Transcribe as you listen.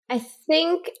I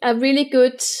think a really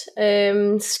good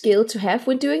skill to have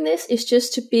when doing this is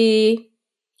just to be,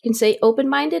 you can say,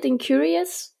 open-minded and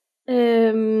curious.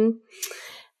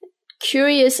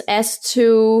 Curious as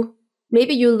to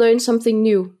maybe you learn something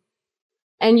new,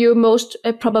 and you most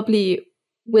probably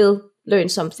will learn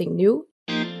something new.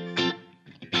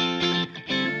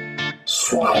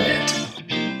 Swine.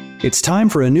 It's time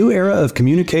for a new era of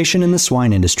communication in the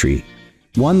swine industry,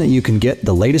 one that you can get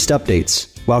the latest updates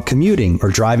while commuting or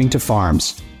driving to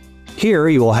farms. Here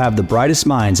you will have the brightest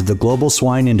minds of the global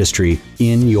swine industry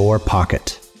in your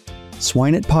pocket.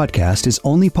 Swine It Podcast is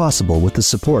only possible with the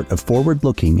support of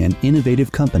forward-looking and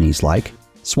innovative companies like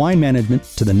Swine Management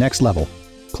to the Next Level,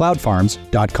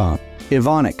 cloudfarms.com,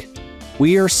 Evonik,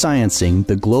 We Are Sciencing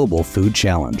the Global Food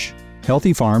Challenge,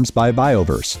 Healthy Farms by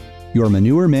Bioverse, your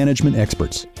manure management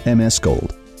experts, MS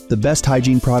Gold, the best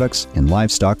hygiene products in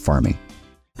livestock farming.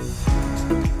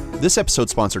 This episode's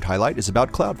sponsored highlight is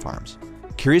about Cloud Farms.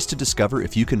 Curious to discover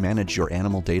if you can manage your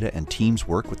animal data and teams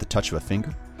work with the touch of a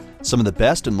finger? Some of the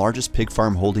best and largest pig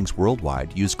farm holdings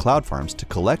worldwide use Cloud Farms to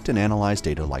collect and analyze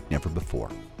data like never before.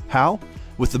 How?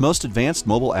 With the most advanced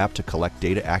mobile app to collect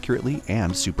data accurately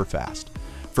and super fast.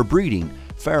 For breeding,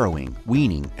 farrowing,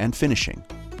 weaning, and finishing.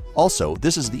 Also,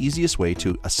 this is the easiest way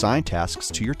to assign tasks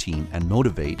to your team and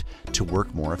motivate to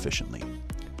work more efficiently.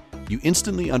 You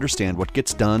instantly understand what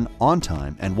gets done on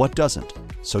time and what doesn't.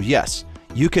 So yes,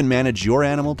 you can manage your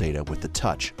animal data with the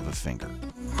touch of a finger.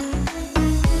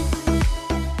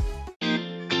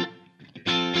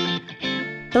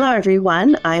 Hello,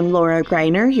 everyone. I'm Laura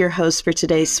Greiner, your host for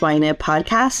today's Swine It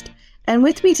podcast. And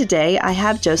with me today, I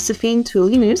have Josefine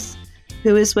Tulinius,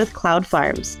 who is with Cloud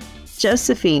Farms.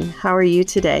 Josefine, how are you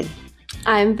today?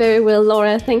 I'm very well,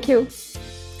 Laura. Thank you.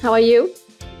 How are you?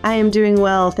 I am doing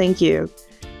well, thank you.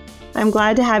 I'm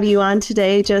glad to have you on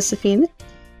today, Josefine.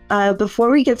 Before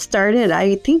we get started,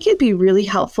 I think it'd be really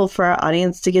helpful for our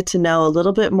audience to get to know a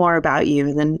little bit more about you,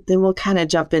 and then we'll kind of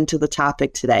jump into the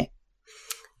topic today.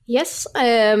 Yes.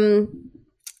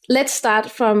 Let's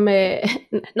start from,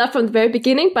 not from the very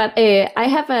beginning, but I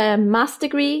have a master's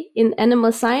degree in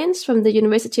animal science from the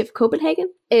University of Copenhagen.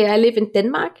 I live in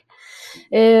Denmark.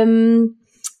 Then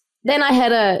I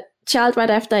had a child right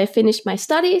after I finished my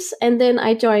studies, and then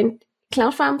I joined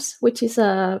Cloud Farms, which is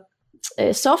a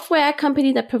software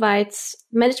company that provides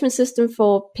management system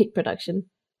for pig production.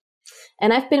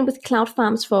 And I've been with Cloud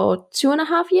Farms for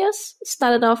 2.5 years.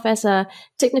 Started off as a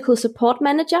technical support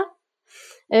manager,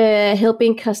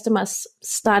 helping customers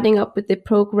starting up with the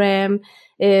program,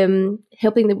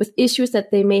 helping them with issues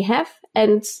that they may have.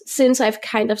 And since I've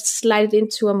kind of slided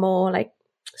into a more like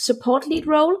support lead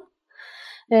role,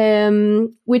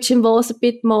 which involves a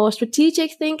bit more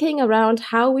strategic thinking around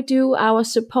how we do our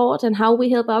support and how we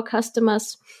help our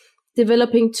customers,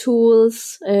 developing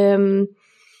tools,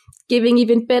 giving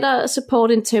even better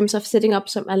support in terms of setting up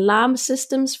some alarm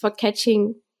systems for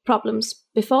catching problems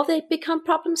before they become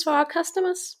problems for our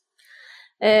customers.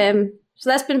 So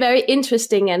that's been very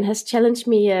interesting and has challenged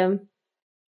me in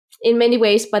many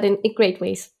ways, but in great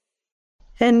ways.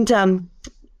 And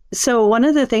so one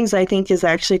of the things I think is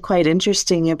actually quite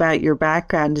interesting about your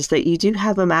background is that you do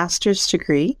have a master's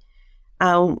degree.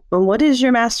 What is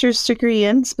your master's degree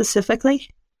in specifically?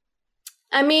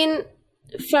 I mean,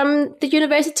 from the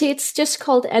university, it's just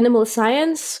called animal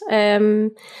science.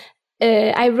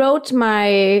 I wrote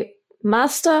my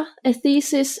master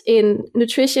thesis in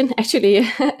nutrition, actually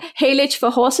haylage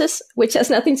for horses, which has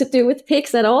nothing to do with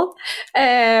pigs at all.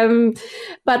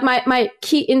 But my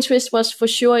key interest was for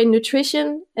sure in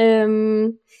nutrition.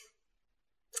 And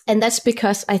that's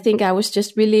because I think I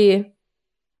just really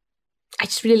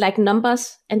like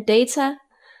numbers and data.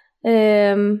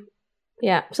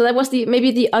 Yeah, so that was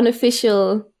maybe the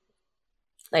unofficial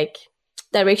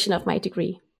direction of my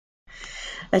degree.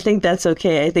 I think that's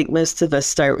okay. I think most of us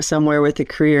start somewhere with a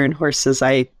career in horses.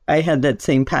 I had that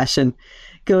same passion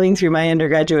going through my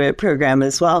undergraduate program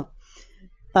as well.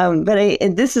 And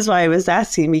this is why I was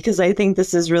asking, because I think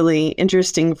this is really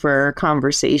interesting for our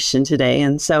conversation today.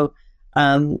 And so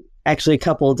actually a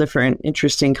couple of different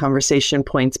interesting conversation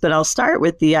points, but I'll start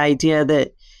with the idea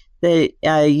that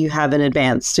you have an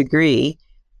advanced degree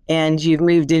and you've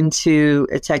moved into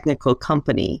a technical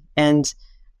company. And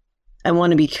I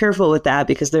want to be careful with that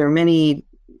because there are many,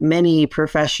 many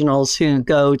professionals who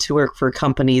go to work for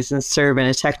companies and serve in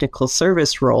a technical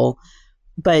service role,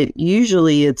 but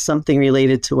usually it's something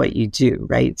related to what you do,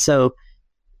 right? So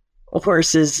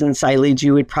horses and silage,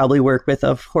 you would probably work with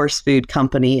a horse food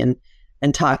company and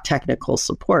talk technical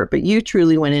support, but you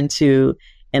truly went into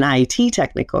an IT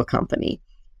technical company.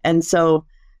 And so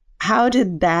how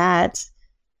did that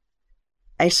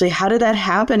actually, how did that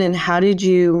happen? And how did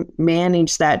you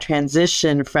manage that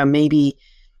transition from maybe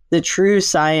the true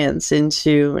science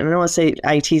into, I don't want to say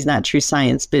IT is not true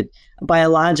science, but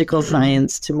biological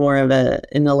science to more of an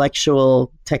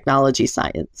intellectual technology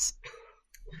science?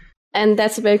 And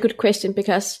that's a very good question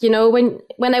because,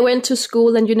 when I went to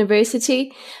school and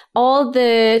university, all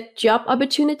the job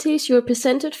opportunities you were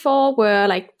presented for were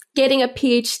like getting a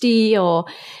PhD or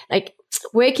like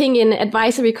working in an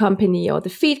advisory company or the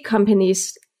feed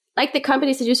companies, like the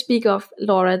companies that you speak of,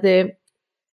 Laura, the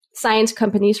science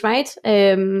companies, right?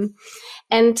 And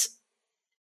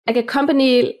like a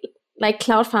company like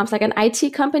Cloud Farms, like an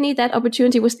IT company, that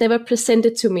opportunity was never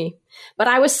presented to me. But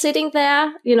I was sitting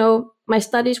there, my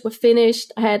studies were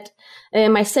finished. I had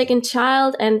my second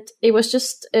child, and it was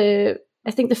just, I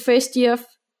think, the first year of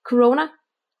Corona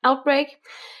outbreak.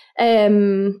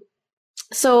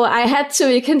 So I had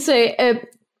to, you can say,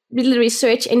 really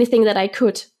research anything that I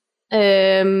could.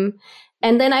 And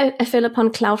then I fell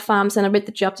upon Cloud Farms and I read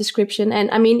the job description. And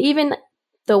I mean, even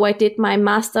though I did my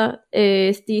master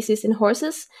thesis in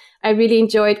horses, I really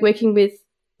enjoyed working with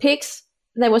pigs.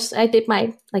 I did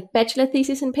my bachelor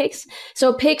thesis in pigs.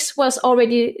 So pigs was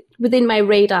already within my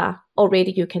radar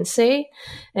already, you can say.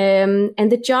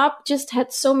 And the job just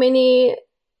had so many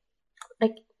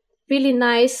really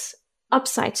nice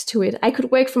upsides to it. I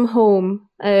could work from home,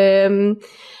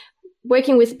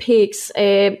 working with pigs,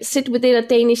 sit within a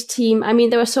Danish team. I mean,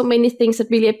 there were so many things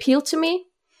that really appealed to me.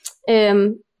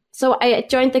 So I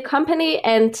joined the company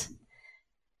and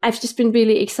I've just been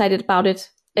really excited about it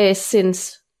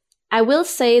since. I will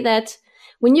say that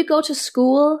when you go to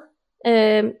school,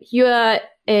 you are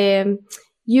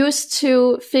used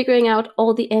to figuring out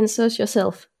all the answers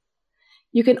yourself.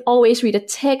 You can always read a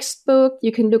textbook,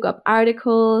 you can look up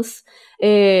articles,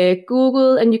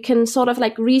 Google, and you can sort of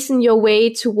reason your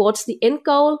way towards the end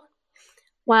goal.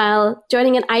 While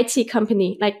joining an IT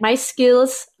company, my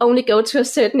skills only go to a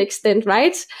certain extent,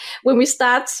 right? When we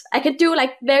start, I can do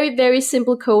very, very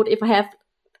simple code if I have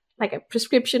a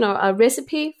prescription or a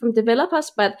recipe from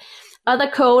developers, but other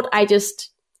code I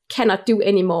just cannot do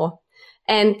anymore.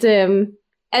 And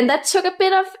that took a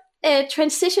bit of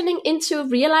transitioning into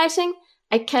realizing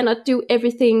I cannot do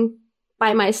everything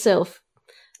by myself.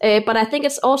 But I think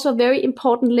it's also a very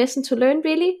important lesson to learn,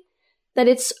 really, that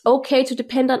it's okay to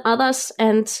depend on others,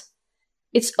 and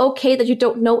it's okay that you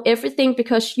don't know everything,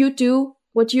 because you do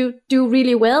what you do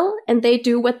really well and they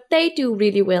do what they do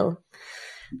really well.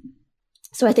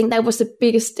 So I think that was the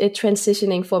biggest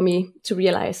transitioning for me to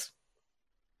realize.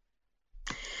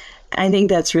 I think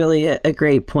that's really a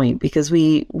great point, because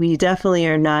we definitely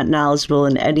are not knowledgeable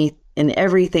in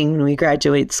everything when we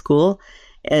graduate school.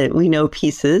 We know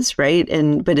pieces, right?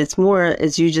 But it's more,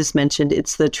 as you just mentioned,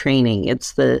 it's the training.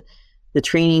 It's the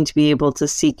training to be able to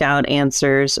seek out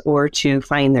answers or to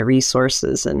find the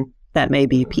resources. And that may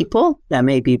be people, that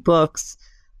may be books,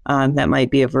 that might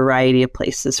be a variety of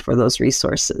places for those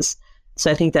resources.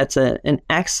 So I think that's an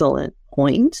excellent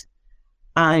point.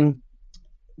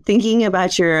 Thinking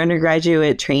about your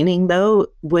undergraduate training, though,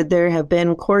 would there have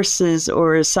been courses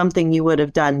or something you would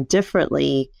have done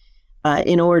differently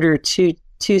in order to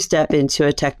step into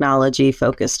a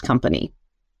technology-focused company?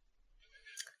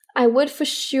 I would for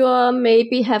sure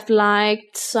maybe have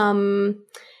liked some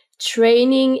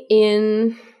training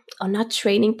in, or not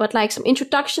training, but some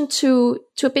introduction to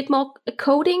a bit more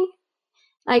coding,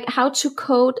 like how to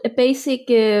code a basic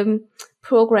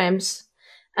programs.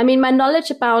 I mean, my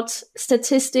knowledge about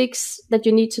statistics that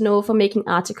you need to know for making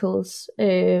articles,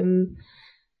 I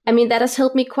mean, that has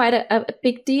helped me quite a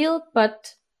big deal,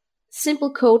 but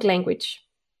simple code language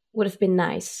would have been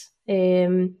nice.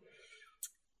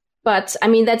 But I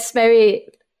mean, that's very,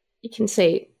 you can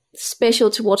say,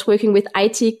 special towards working with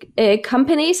IT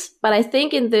companies. But I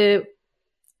think in the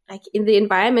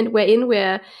environment we're in,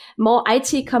 where more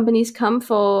IT companies come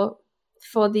for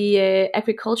the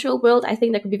agricultural world, I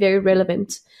think that could be very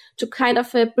relevant to kind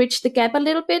of bridge the gap a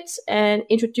little bit and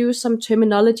introduce some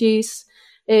terminologies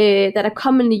that are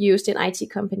commonly used in IT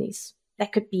companies.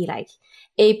 That could be like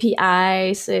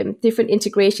APIs, different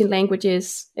integration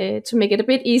languages, to make it a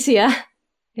bit easier.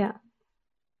 Yeah.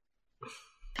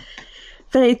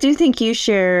 But I do think you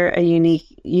share a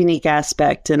unique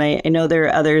aspect. And I know there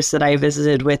are others that I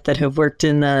visited with that have worked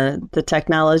in the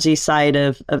technology side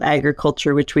of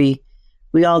agriculture, which we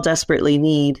all desperately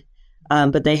need.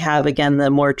 But they have, again, the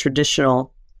more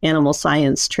traditional animal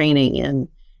science training,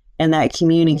 and that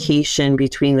communication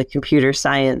between the computer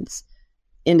science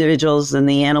individuals and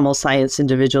the animal science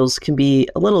individuals can be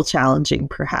a little challenging,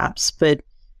 perhaps. But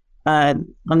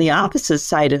on the opposite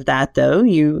side of that, though,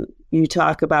 you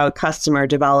talk about customer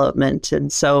development.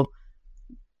 And so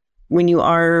when you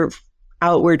are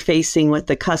outward facing with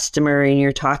the customer and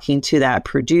you're talking to that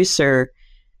producer,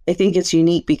 I think it's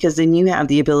unique because then you have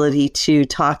the ability to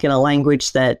talk in a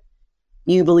language that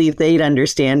you believe they'd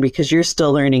understand because you're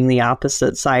still learning the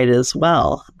opposite side as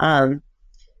well.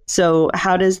 So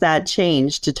how does that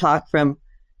change to talk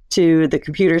to the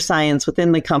computer science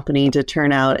within the company to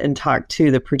turn out and talk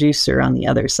to the producer on the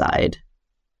other side?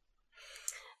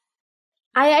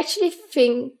 I actually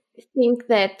think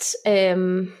that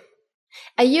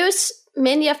I use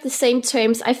many of the same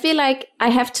terms. I feel like I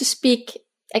have to speak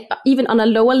even on a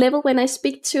lower level when I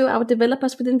speak to our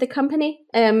developers within the company.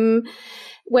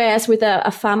 Whereas with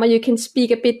a farmer, you can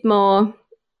speak a bit more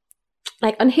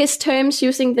like on his terms,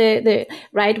 using the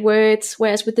right words.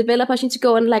 Whereas with developers, you need to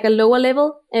go on like a lower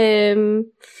level and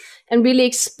really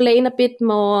explain a bit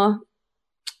more,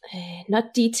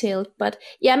 not detailed, but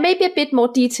yeah, maybe a bit more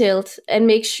detailed, and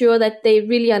make sure that they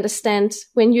really understand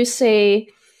when you say,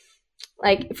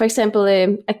 like, for example,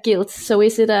 a gilt. So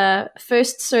is it a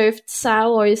first served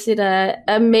sow or is it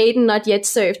a maiden not yet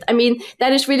served? I mean,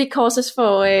 that is really causes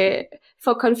for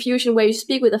confusion. Where you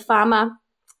speak with a farmer,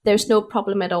 there's no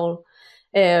problem at all.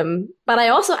 But I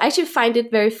also actually find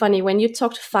it very funny when you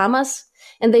talk to farmers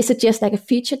and they suggest like a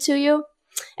feature to you.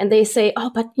 And they say, oh,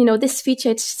 but this feature,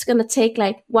 it's going to take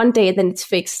like 1 day, then it's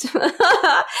fixed.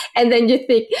 And then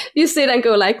you sit and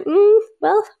go like,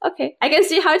 well, okay, I can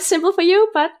see how it's simple for you,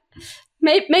 but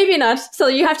maybe not. So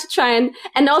you have to try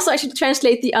and also actually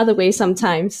translate the other way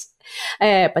sometimes.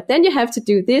 But then you have to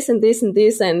do this and this and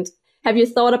this. And have you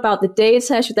thought about the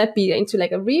data? Should that be into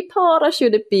like a report, or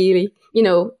should it be,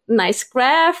 nice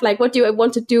graph? Like, what do you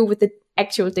want to do with the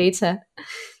actual data?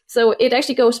 So it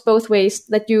actually goes both ways,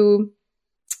 that you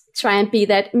try and be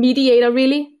that mediator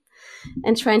really,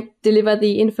 and try and deliver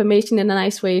the information in a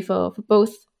nice way for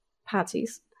both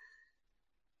parties.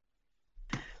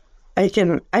 I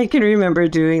can remember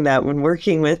doing that when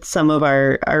working with some of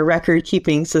our record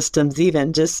keeping systems,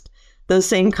 even just those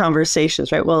same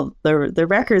conversations, right? Well, the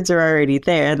records are already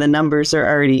there, the numbers are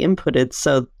already inputted,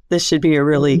 so this should be a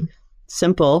really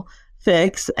simple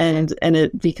fix, and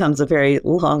it becomes a very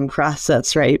long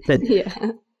process, right? But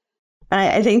yeah.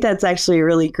 I think that's actually a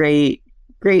really great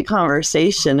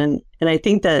conversation, and I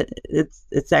think that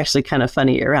it's actually kind of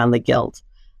funny around the guilt,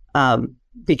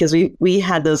 because we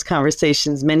had those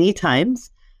conversations many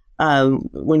times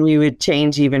when we would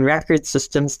change even record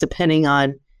systems depending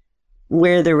on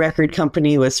where the record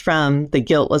company was from. The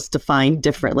guilt was defined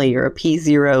differently, or a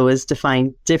P0 was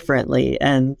defined differently,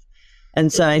 and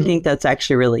so I think that's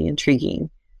actually really intriguing.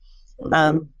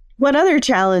 What other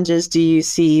challenges do you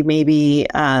see maybe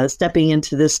stepping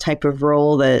into this type of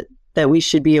role that we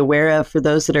should be aware of for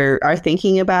those that are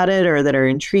thinking about it or that are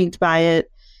intrigued by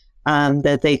it,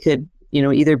 that they could,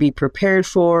 either be prepared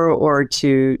for or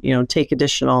to, take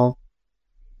additional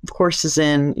courses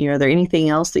in? Are there anything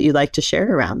else that you'd like to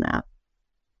share around that?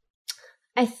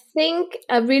 I think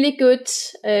a really good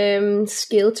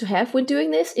skill to have when doing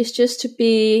this is just to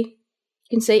be,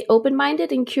 you can say,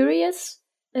 open-minded and curious.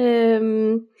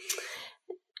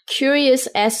 Curious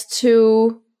as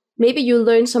to maybe you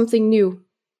learn something new,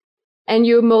 and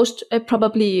you most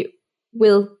probably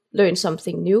will learn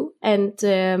something new. And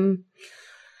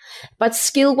but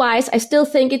skill-wise, I still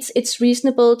think it's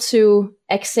reasonable to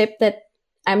accept that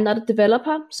I'm not a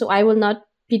developer, so I will not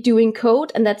be doing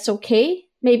code, and that's okay.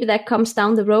 Maybe that comes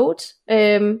down the road,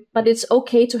 but it's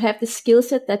okay to have the skill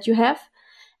set that you have,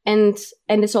 and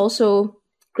it's also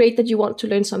great that you want to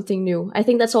learn something new. I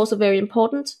think that's also very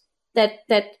important, that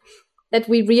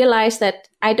we realize that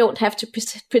I don't have to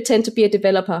pretend to be a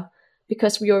developer,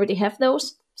 because we already have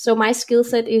those. So my skill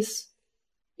set is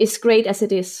great as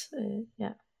it is.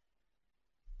 Yeah.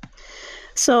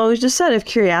 So just out of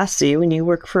curiosity, when you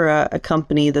work for a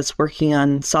company that's working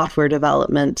on software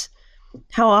development,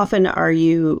 how often are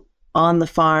you on the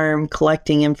farm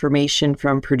collecting information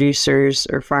from producers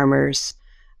or farmers,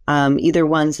 either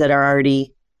ones that are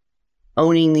already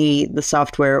owning the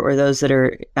software or those that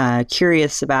are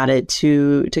curious about it,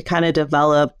 to kind of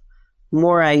develop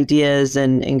more ideas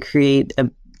and create a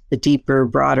deeper,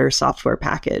 broader software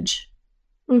package?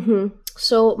 Mm-hmm.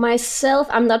 So myself,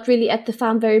 I'm not really at the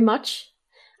farm very much.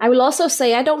 I will also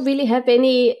say I don't really have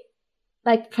any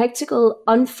like practical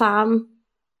on-farm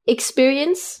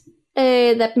experience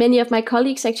that many of my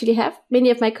colleagues actually have.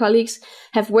 Many of my colleagues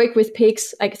have worked with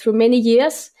pigs like through many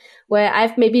years, where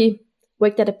I've maybe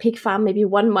worked at a pig farm maybe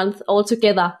 1 month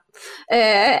altogether.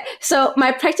 So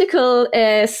my practical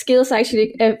skills are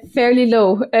actually fairly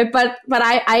low. But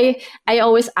I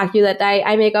always argue that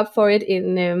I make up for it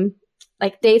in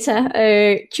like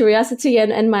data curiosity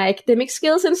and my academic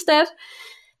skills instead.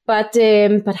 But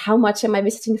how much am I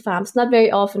visiting farms? Not very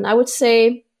often. I would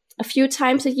say a few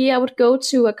times a year I would go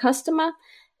to a customer,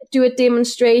 do a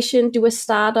demonstration, do a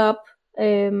startup.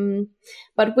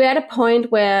 But we're at a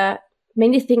point where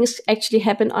many things actually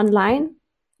happen online.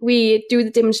 We do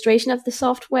the demonstration of the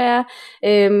software.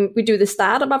 We do the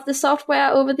startup of the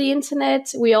software over the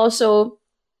internet. We also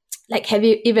have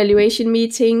evaluation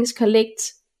meetings,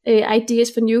 collect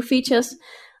ideas for new features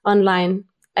online.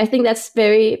 I think that's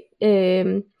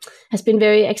has been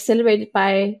very accelerated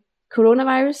by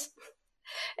coronavirus.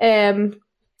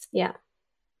 Yeah.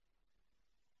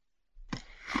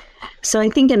 So I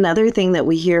think another thing that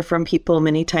we hear from people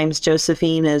many times,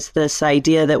 Josefine, is this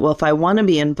idea that, well, if I want to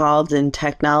be involved in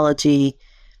technology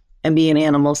and be an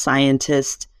animal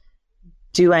scientist,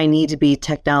 do I need to be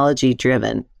technology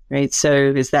driven, right? So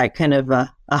is that kind of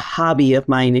a hobby of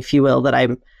mine, if you will, that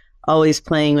I'm always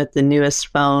playing with the newest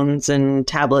phones and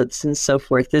tablets and so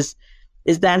forth? Is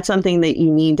that something that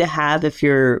you need to have if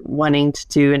you're wanting to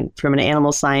do, and from an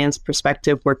animal science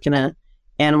perspective, work in an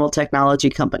animal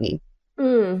technology company?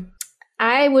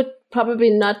 I would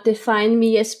probably not define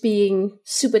me as being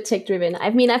super tech driven. I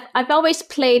mean, I've always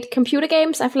played computer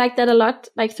games. I've liked that a lot,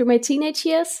 through my teenage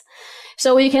years.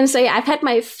 So you can say I've had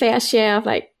my fair share of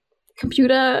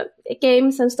computer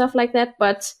games and stuff like that,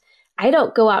 but I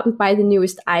don't go out and buy the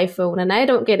newest iPhone, and I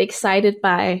don't get excited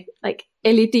by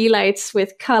LED lights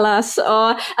with colors,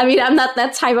 I'm not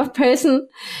that type of person.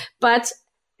 But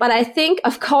I think,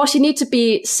 of course, you need to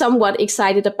be somewhat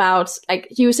excited about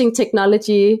using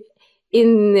technology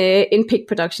in pig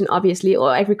production, obviously,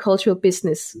 or agricultural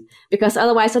business, because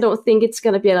otherwise I don't think it's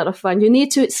going to be a lot of fun. You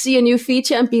need to see a new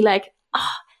feature and be like,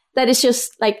 that is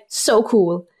just so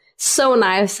cool, so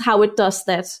nice how it does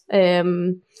that.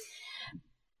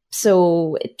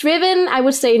 So driven, I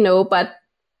would say no, but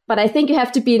I think you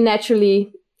have to be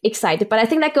naturally excited. But I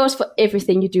think that goes for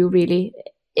everything you do, really.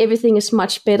 Everything is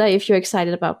much better if you're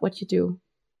excited about what you do.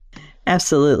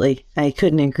 Absolutely. I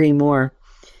couldn't agree more.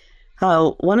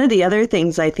 One of the other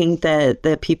things I think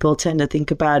that people tend to think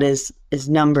about is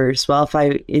numbers. Well,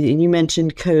 you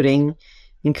mentioned coding,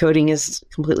 and coding is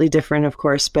completely different, of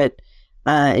course, but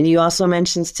and you also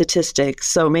mentioned statistics.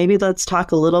 So maybe let's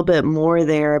talk a little bit more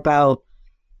there about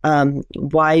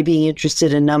why being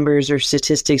interested in numbers or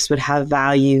statistics would have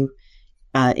value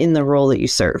in the role that you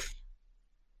serve.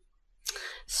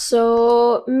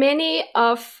 So many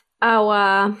of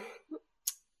our,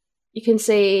 you can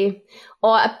say,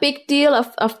 or a big deal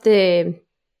of the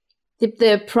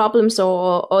problems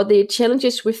or the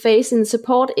challenges we face in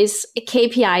support is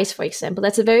KPIs, for example.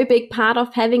 That's a very big part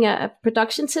of having a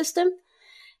production system.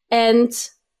 And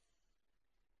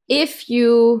if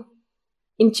you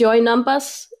enjoy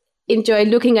numbers, enjoy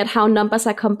looking at how numbers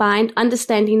are combined,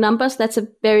 understanding numbers, that's a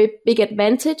very big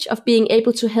advantage of being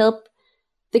able to help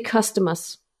the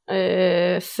customers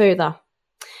further.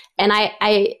 And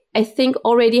I think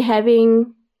already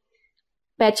having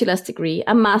bachelor's degree,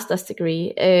 a master's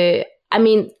degree,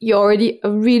 you're already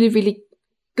a really, really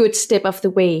good step of the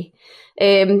way.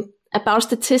 About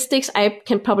statistics, I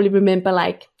can probably remember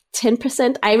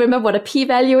 10%. I remember what a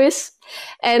p-value is,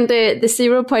 and the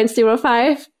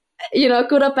 0.05,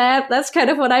 good or bad, that's kind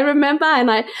of what I remember.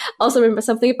 And I also remember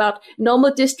something about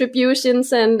normal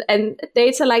distributions and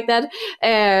data like that.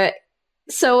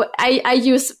 So I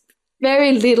use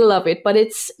very little of it, but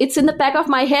it's in the back of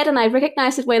my head, and I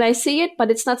recognize it when I see it,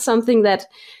 but it's not something that,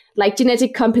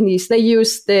 genetic companies, they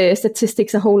use the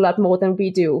statistics a whole lot more than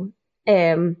we do.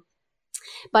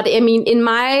 But in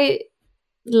my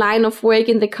line of work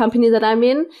in the company that I'm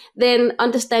in, then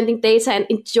understanding data and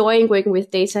enjoying working with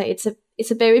data, it's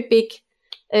a very big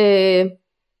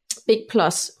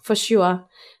plus for sure.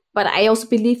 But I also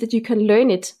believe that you can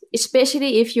learn it,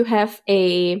 especially if you have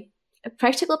a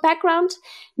practical background.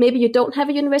 Maybe you don't have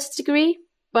a university degree,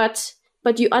 but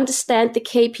you understand the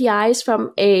KPIs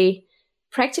from a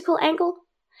practical angle.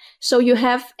 So you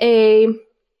have a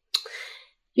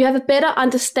better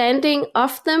understanding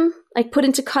of them, put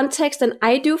into context than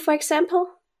I do, for example.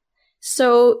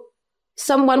 So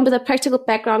someone with a practical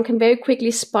background can very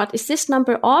quickly spot, is this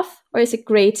number off or is it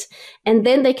great? And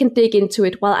then they can dig into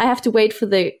it, while I have to wait for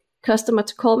the customer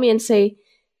to call me and say,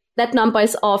 that number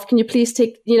is off. Can you please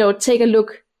take a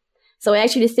look? So I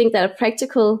actually think that a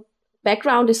practical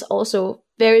background is also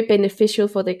very beneficial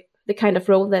for the kind of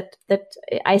role that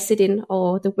I sit in,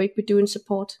 or the work we do in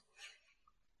support.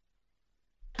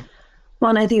 Well,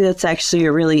 and I think that's actually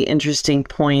a really interesting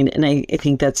point, and I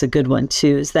think that's a good one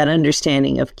too, is that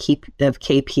understanding of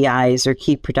KPIs or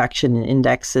key production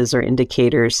indexes or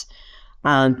indicators.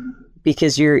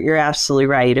 Because you're absolutely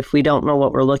right. If we don't know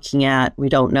what we're looking at, we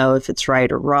don't know if it's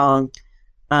right or wrong.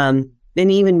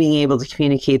 and even being able to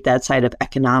communicate that side of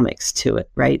economics to it,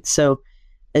 right? So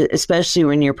especially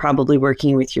when you're probably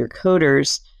working with your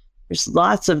coders, there's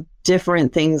lots of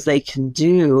different things they can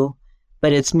do,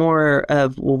 but it's more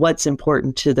of what's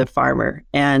important to the farmer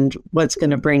and what's going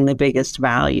to bring the biggest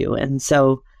value. And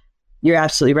so you're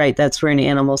absolutely right. That's where an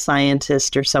animal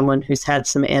scientist or someone who's had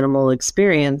some animal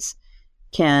experience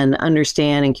can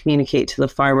understand and communicate to the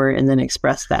farmer and then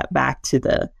express that back to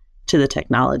the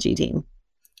technology team.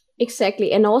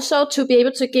 Exactly. And also to be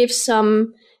able to give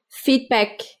some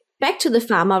feedback back to the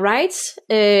farmer, right?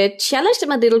 Challenge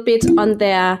them a little bit on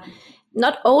their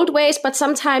not old ways, but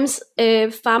sometimes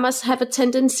farmers have a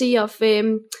tendency of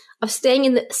staying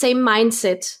in the same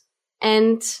mindset,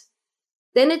 and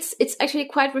then it's actually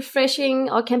quite refreshing,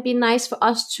 or can be nice for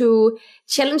us to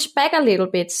challenge back a little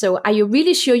bit. So, are you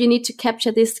really sure you need to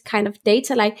capture this kind of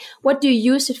data? Like, what do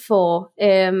you use it for?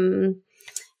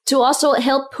 To also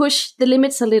help push the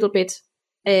limits a little bit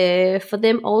for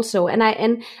them also.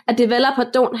 And a developer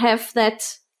don't have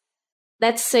that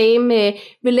same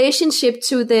relationship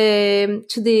to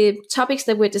the topics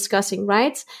that we're discussing,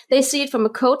 right? They see it from a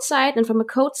code side, and from a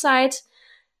code side,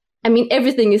 I mean,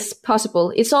 everything is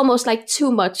possible. It's almost like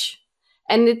too much,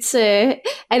 and it's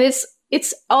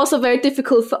also very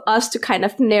difficult for us to kind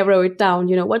of narrow it down.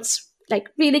 You know, what's like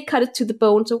really cut it to the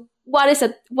bone. So what is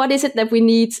it that we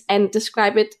need, and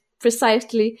describe it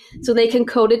precisely so they can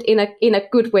code it in a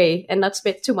good way and not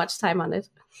spend too much time on it.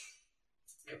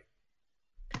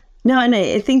 No, and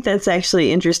I think that's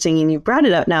actually interesting. And you brought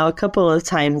it up now a couple of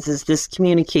times, is this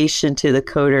communication to the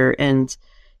coder. And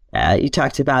you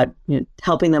talked about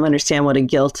helping them understand what a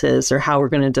guilt is, or how we're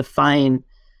going to define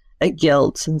a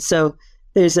guilt. And so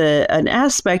there's an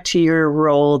aspect to your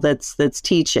role that's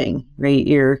teaching, right?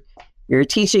 You're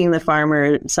teaching the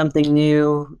farmer something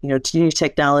new, to new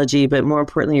technology, but more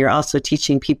importantly, you're also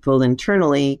teaching people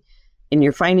internally, and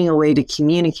you're finding a way to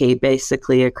communicate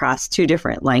basically across two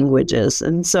different languages.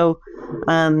 And so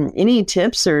any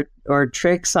tips or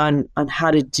tricks on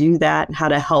how to do that, and how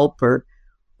to help, or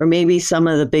maybe some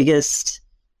of the biggest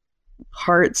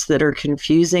parts that are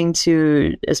confusing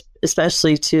to,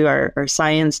 especially to our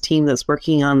science team that's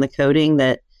working on the coding,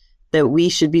 that we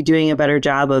should be doing a better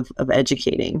job of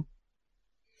educating?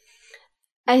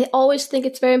 I always think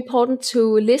it's very important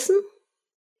to listen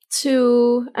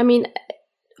to,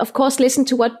 of course, listen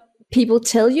to what people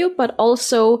tell you, but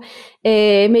also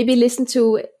maybe listen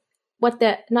to what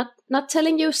they're not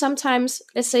telling you. Sometimes,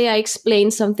 let's say I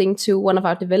explain something to one of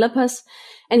our developers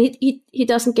and he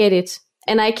doesn't get it,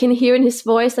 and I can hear in his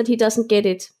voice that he doesn't get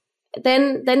it.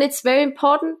 Then it's very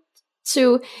important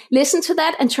to listen to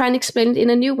that and try and explain it in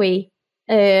a new way.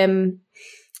 I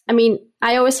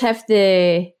always have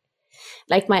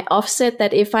my offset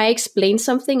that if I explain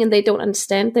something and they don't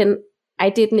understand, then I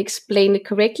didn't explain it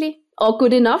correctly or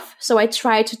good enough. So I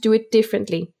try to do it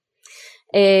differently,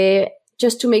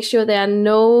 just to make sure there are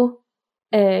no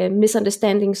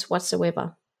misunderstandings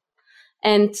whatsoever.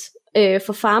 And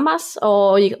for farmers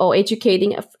or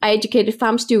educating, I educated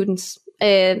farm students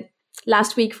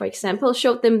last week, for example,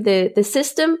 showed them the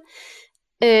system.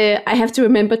 I have to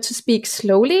remember to speak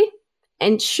slowly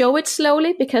and show it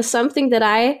slowly, because something that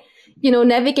I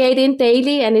navigate in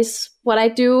daily and is what I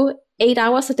do 8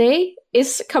 hours a day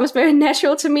comes very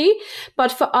natural to me.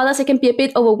 But for others, it can be a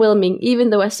bit overwhelming,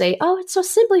 even though I say, oh, it's so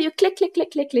simple. You click, click,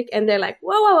 click, click, click. And they're like,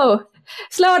 whoa,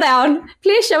 slow down.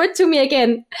 Please show it to me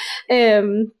again.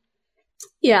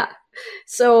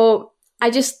 So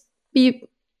I just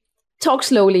talk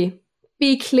slowly,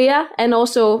 be clear, and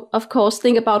also, of course,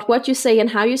 think about what you say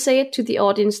and how you say it to the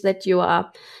audience that you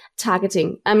are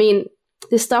targeting.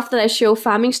 The stuff that I show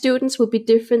farming students will be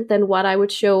different than what I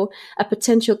would show a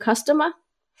potential customer.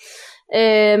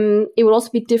 It would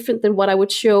also be different than what I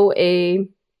would show a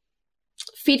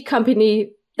feed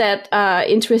company that are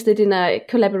interested in a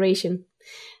collaboration.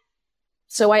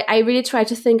 So I really try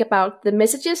to think about the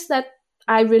messages that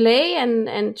I relay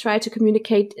and try to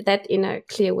communicate that in a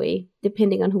clear way,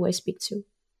 depending on who I speak to.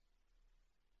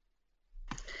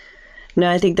 No,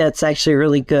 I think that's actually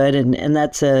really good. And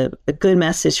that's a good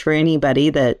message for anybody,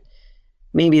 that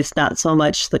maybe it's not so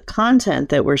much the content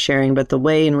that we're sharing, but the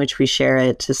way in which we share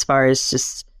it, as far as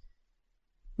just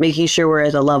making sure we're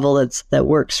at a level that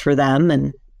works for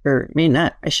them.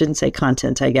 I shouldn't say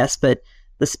content, I guess, but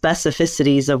the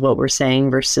specificities of what we're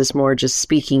saying versus more just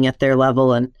speaking at their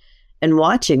level and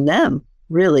watching them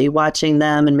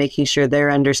and making sure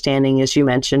they're understanding, as you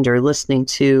mentioned, or listening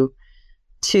to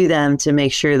them to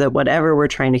make sure that whatever we're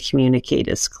trying to communicate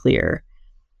is clear.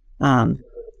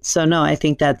 So no, I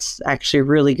think that's actually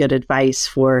really good advice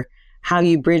for how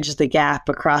you bridge the gap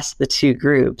across the two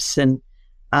groups. And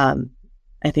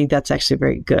I think that's actually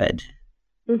very good.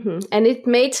 Mm-hmm. And it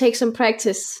may take some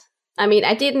practice. I mean,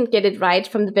 I didn't get it right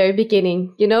from the very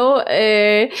beginning. You know,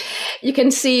 you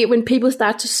can see when people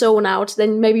start to zone out,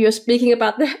 then maybe you're speaking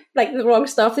about the wrong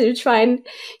stuff, and you try and,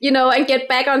 and get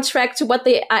back on track to what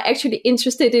they are actually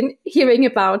interested in hearing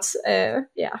about.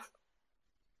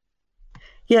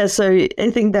 Yeah, so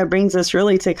I think that brings us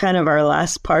really to kind of our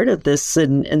last part of this,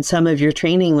 and some of your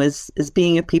training is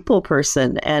being a people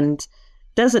person, and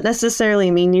doesn't necessarily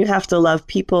mean you have to love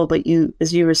people, but you,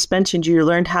 as you mentioned, you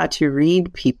learned how to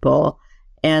read people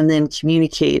and then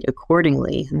communicate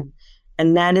accordingly.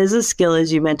 And that is a skill,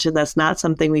 as you mentioned, that's not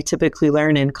something we typically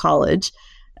learn in college.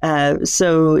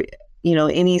 So,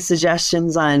 any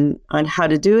suggestions on how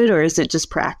to do it, or is it just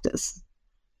practice?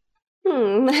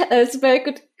 That's a very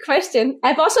good question.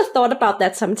 I've also thought about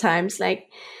that sometimes, but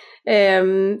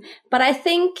I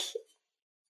think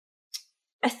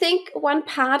one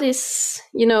part is,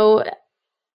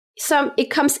 it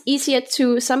comes easier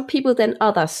to some people than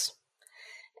others.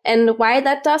 And why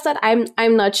that does that,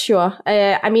 I'm not sure.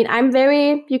 I'm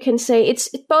very, you can say it's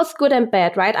both good and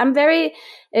bad, right? I'm very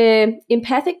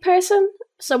empathic person.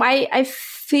 So I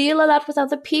feel a lot with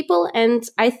other people. And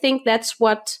I think that's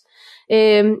what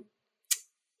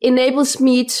enables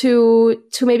me to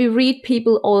maybe read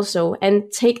people also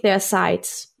and take their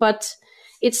sides. But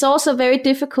it's also very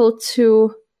difficult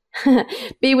to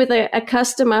be with a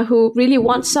customer who really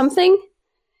wants something.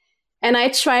 And I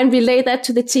try and relay that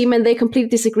to the team, and they completely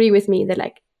disagree with me. They're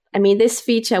like, this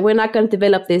feature, we're not going to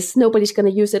develop this. Nobody's going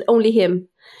to use it, only him.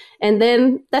 And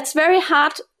then that's very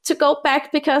hard to go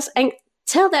back and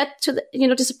tell that to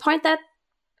disappoint that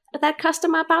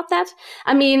customer about that.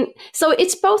 So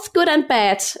it's both good and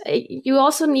bad.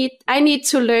 I need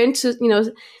to learn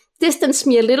to, distance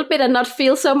me a little bit and not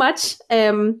feel so much.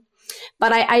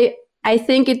 But I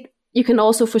think you can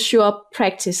also for sure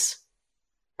practice.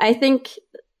 I think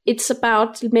it's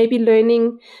about maybe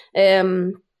learning,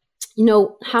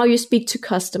 how you speak to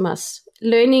customers,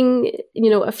 learning,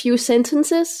 a few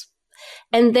sentences,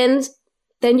 and then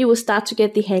you will start to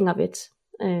get the hang of it.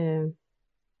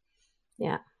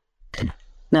 Yeah.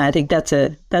 No, I think that's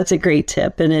a great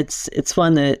tip, and it's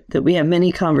one that we have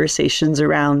many conversations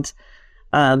around.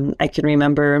 I can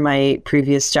remember my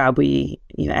previous job, we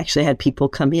actually had people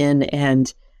come in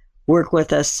and work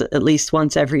with us at least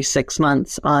once every 6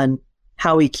 months on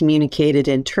how we communicated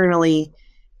internally,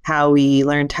 how we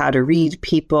learned how to read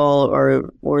people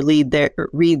or read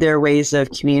their ways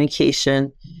of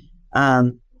communication,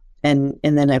 and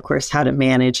then of course how to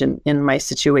manage in my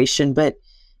situation. But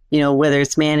whether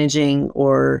it's managing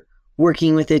or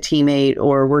working with a teammate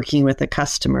or working with a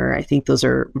customer, I think those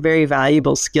are very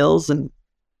valuable skills, and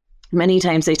many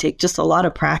times they take just a lot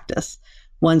of practice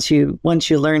once you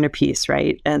learn a piece,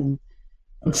 right? And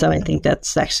so I think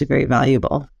that's actually very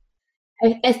valuable.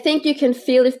 I think you can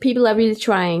feel if people are really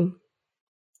trying,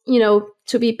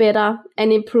 to be better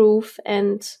and improve.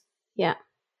 And yeah,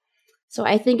 so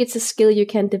I think it's a skill you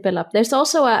can develop. There's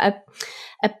also a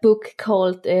book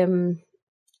called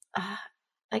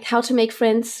How to Make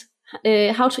Friends,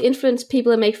 How to Influence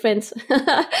People and Make Friends,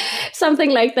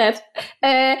 something like that,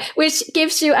 which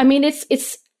gives you,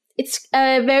 it's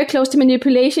very close to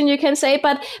manipulation, you can say,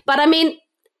 but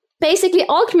basically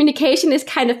all communication is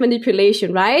kind of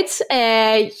manipulation, right?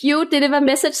 You deliver a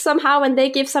message somehow and they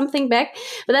give something back.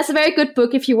 But that's a very good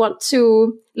book if you want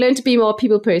to learn to be more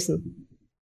people person.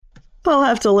 I'll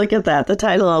have to look at that. The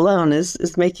title alone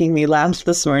is making me laugh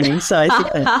this morning. So I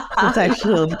think that's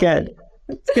actually good.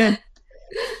 It's good.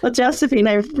 Well, Josefine,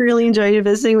 I've really enjoyed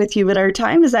visiting with you, but our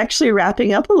time is actually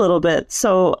wrapping up a little bit.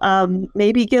 So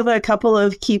maybe give a couple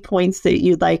of key points that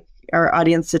you'd like our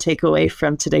audience to take away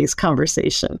from today's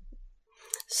conversation.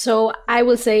 So I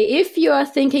will say, if you are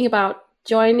thinking about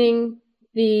joining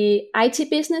the IT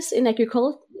business in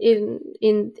agriculture,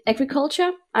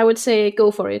 I would say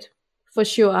go for it, for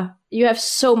sure. You have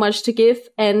so much to give,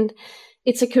 and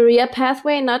it's a career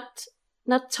pathway not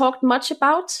talked much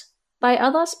about by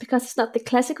others because it's not the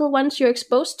classical ones you're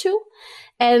exposed to.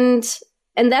 And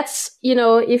that's,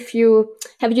 if you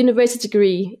have a university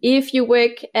degree, if you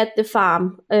work at the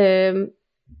farm,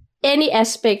 any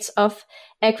aspects of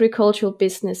agricultural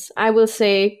business, I will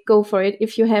say go for it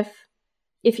if you ever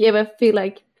feel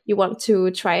like you want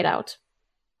to try it out.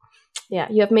 Yeah,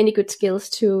 you have many good skills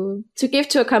to give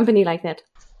to a company like that.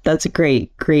 That's a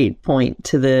great point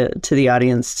to the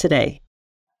audience today.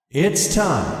 It's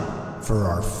time for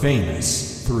our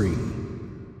famous 3.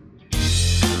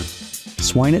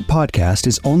 Swine Podcast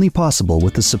is only possible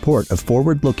with the support of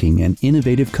forward-looking and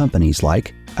innovative companies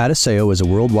like Adiseo is a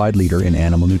worldwide leader in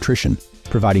animal nutrition,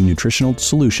 providing nutritional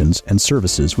solutions and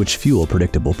services which fuel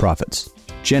predictable profits.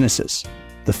 Genesis,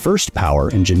 the first power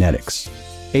in genetics.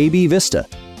 AB Vista,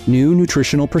 new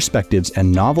nutritional perspectives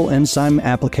and novel enzyme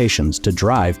applications to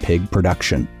drive pig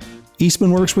production.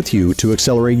 Eastman works with you to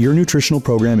accelerate your nutritional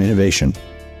program innovation.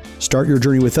 Start your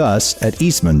journey with us at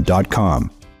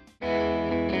eastman.com.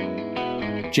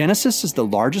 Genesis is the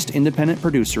largest independent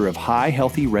producer of high,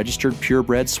 healthy, registered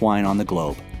purebred swine on the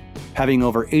globe, having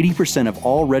over 80% of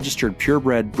all registered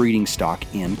purebred breeding stock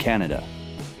in Canada.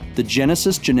 The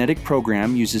Genesis genetic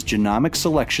program uses genomic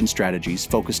selection strategies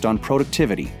focused on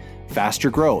productivity, faster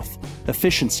growth,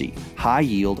 efficiency, high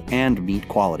yield, and meat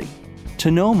quality.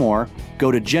 To know more,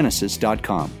 go to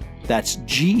genesis.com. That's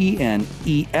GENESUS.com.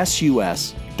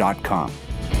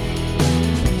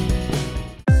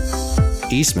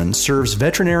 Eastman serves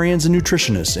veterinarians and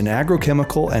nutritionists in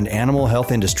agrochemical and animal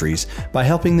health industries by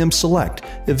helping them select,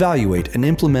 evaluate, and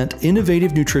implement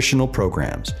innovative nutritional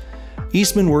programs.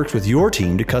 Eastman works with your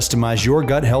team to customize your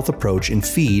gut health approach in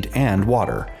feed and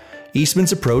water.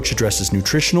 Eastman's approach addresses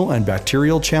nutritional and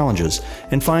bacterial challenges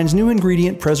and finds new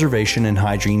ingredient preservation and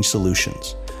hygiene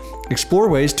solutions. Explore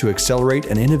ways to accelerate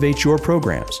and innovate your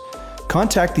programs.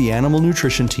 Contact the animal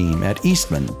nutrition team at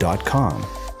eastman.com.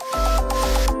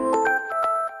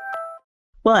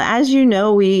 Well, as you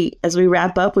know, as we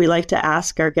wrap up, we like to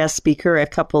ask our guest speaker a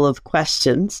couple of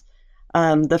questions.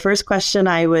 The first question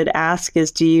I would ask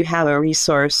is, do you have a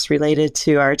resource related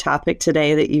to our topic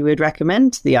today that you would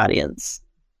recommend to the audience?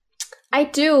 I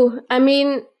do.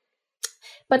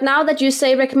 But now that you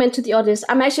say recommend to the audience,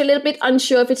 I'm actually a little bit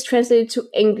unsure if it's translated to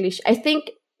English. I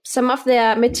think some of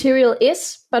their material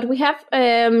is, but we have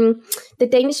the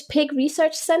Danish Pig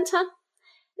Research Center.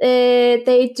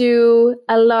 They do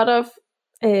a lot of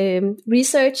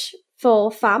research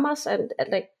for farmers, and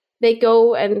they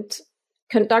go and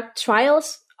conduct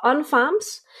trials on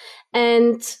farms,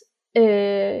 and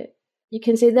you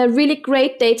can say they're a really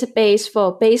great database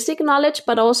for basic knowledge,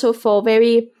 but also for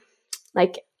very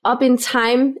up in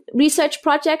time research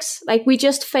projects. We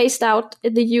just phased out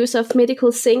the use of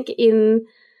medical zinc in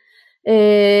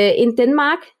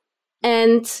Denmark,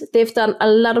 and they've done a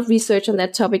lot of research on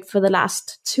that topic for the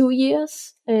last 2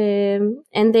 years,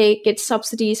 and they get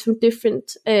subsidies from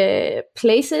different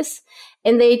places,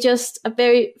 and they just are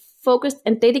very focused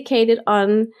and dedicated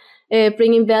on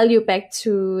bringing value back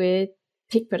to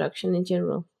pig production in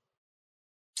general.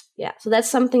 Yeah, so that's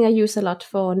something I use a lot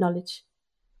for knowledge.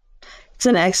 It's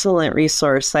an excellent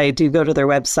resource. I do go to their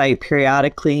website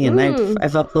periodically, and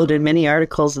I've uploaded many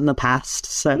articles in the past.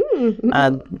 So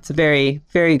it's a very,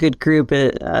 very good group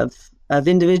of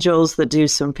individuals that do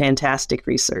some fantastic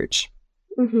research.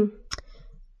 Mm-hmm.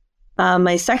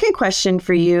 My second question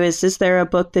for you is there a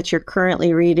book that you're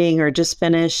currently reading or just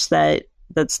finished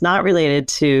that's not related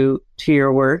to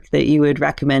your work that you would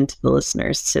recommend to the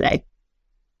listeners today?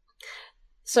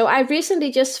 So I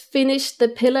recently just finished The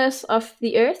Pillars of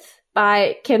the Earth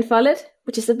by Ken Follett,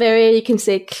 which is a very, you can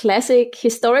say, classic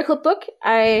historical book.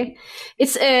 I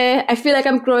feel like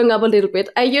I'm growing up a little bit.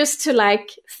 I used to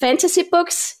like fantasy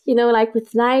books,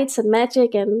 with knights and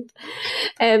magic and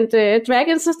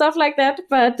dragons and stuff like that.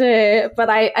 But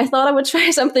I thought I would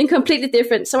try something completely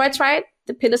different. So I tried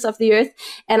The Pillars of the Earth,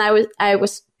 and I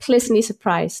was pleasantly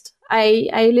surprised.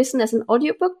 I listen as an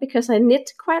audiobook because I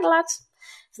knit quite a lot.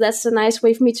 So that's a nice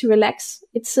way for me to relax.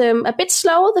 It's a bit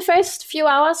slow the first few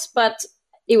hours, but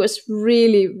it was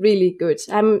really, really good.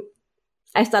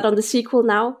 I start on the sequel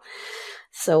now.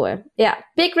 So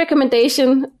big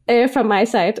recommendation from my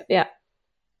side. Yeah.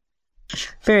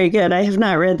 Very good. I have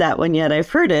not read that one yet. I've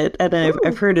heard it, and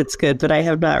I've heard it's good, but I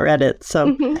have not read it.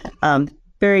 So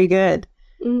very good.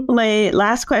 Mm-hmm. My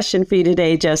last question for you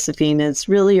today, Josefine, is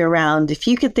really around if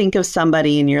you could think of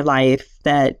somebody in your life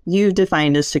that you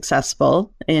defined as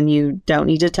successful, and you don't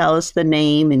need to tell us the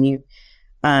name, and you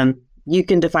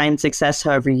can define success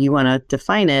however you want to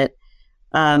define it.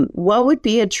 What would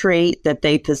be a trait that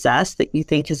they possess that you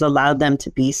think has allowed them to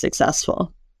be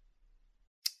successful?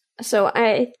 So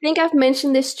I think I've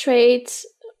mentioned this trait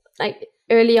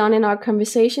early on in our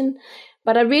conversation,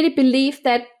 but I really believe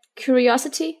that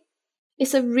curiosity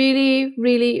is a really,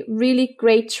 really, really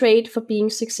great trait for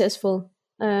being successful.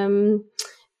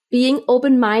 Being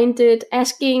open-minded,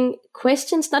 asking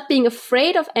questions, not being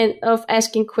afraid of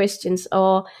asking questions,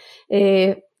 or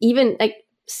even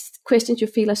questions you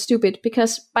feel are stupid.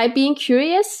 Because by being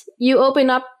curious, you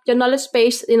open up your knowledge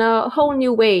base in a whole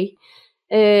new way.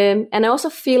 And I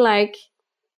also feel like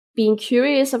being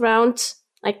curious around,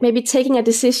 maybe taking a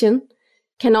decision,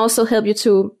 can also help you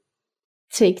to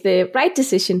take the right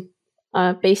decision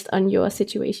based on your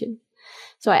situation.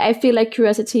 So I feel like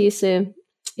curiosity is a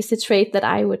trait that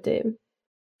I would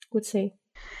say.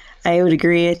 I would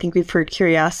agree. I think we've heard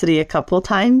curiosity a couple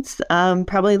times,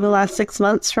 probably the last 6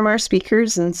 months from our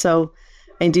speakers. And so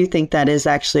I do think that is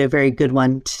actually a very good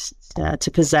one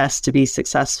to possess to be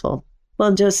successful.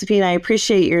 Well, Josefine, I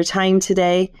appreciate your time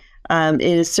today.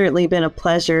 It has certainly been a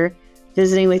pleasure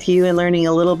visiting with you and learning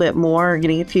a little bit more,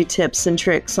 getting a few tips and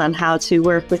tricks on how to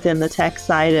work within the tech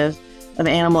side of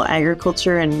animal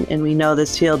agriculture. And we know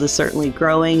this field is certainly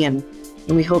growing, and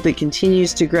we hope it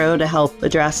continues to grow to help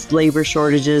address labor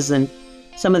shortages and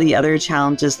some of the other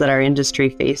challenges that our industry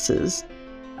faces.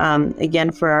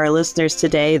 Again, for our listeners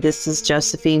today, this is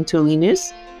Josefine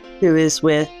Tulinius, who is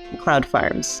with Cloud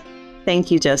Farms. Thank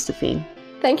you, Josefine.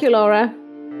 Thank you, Laura.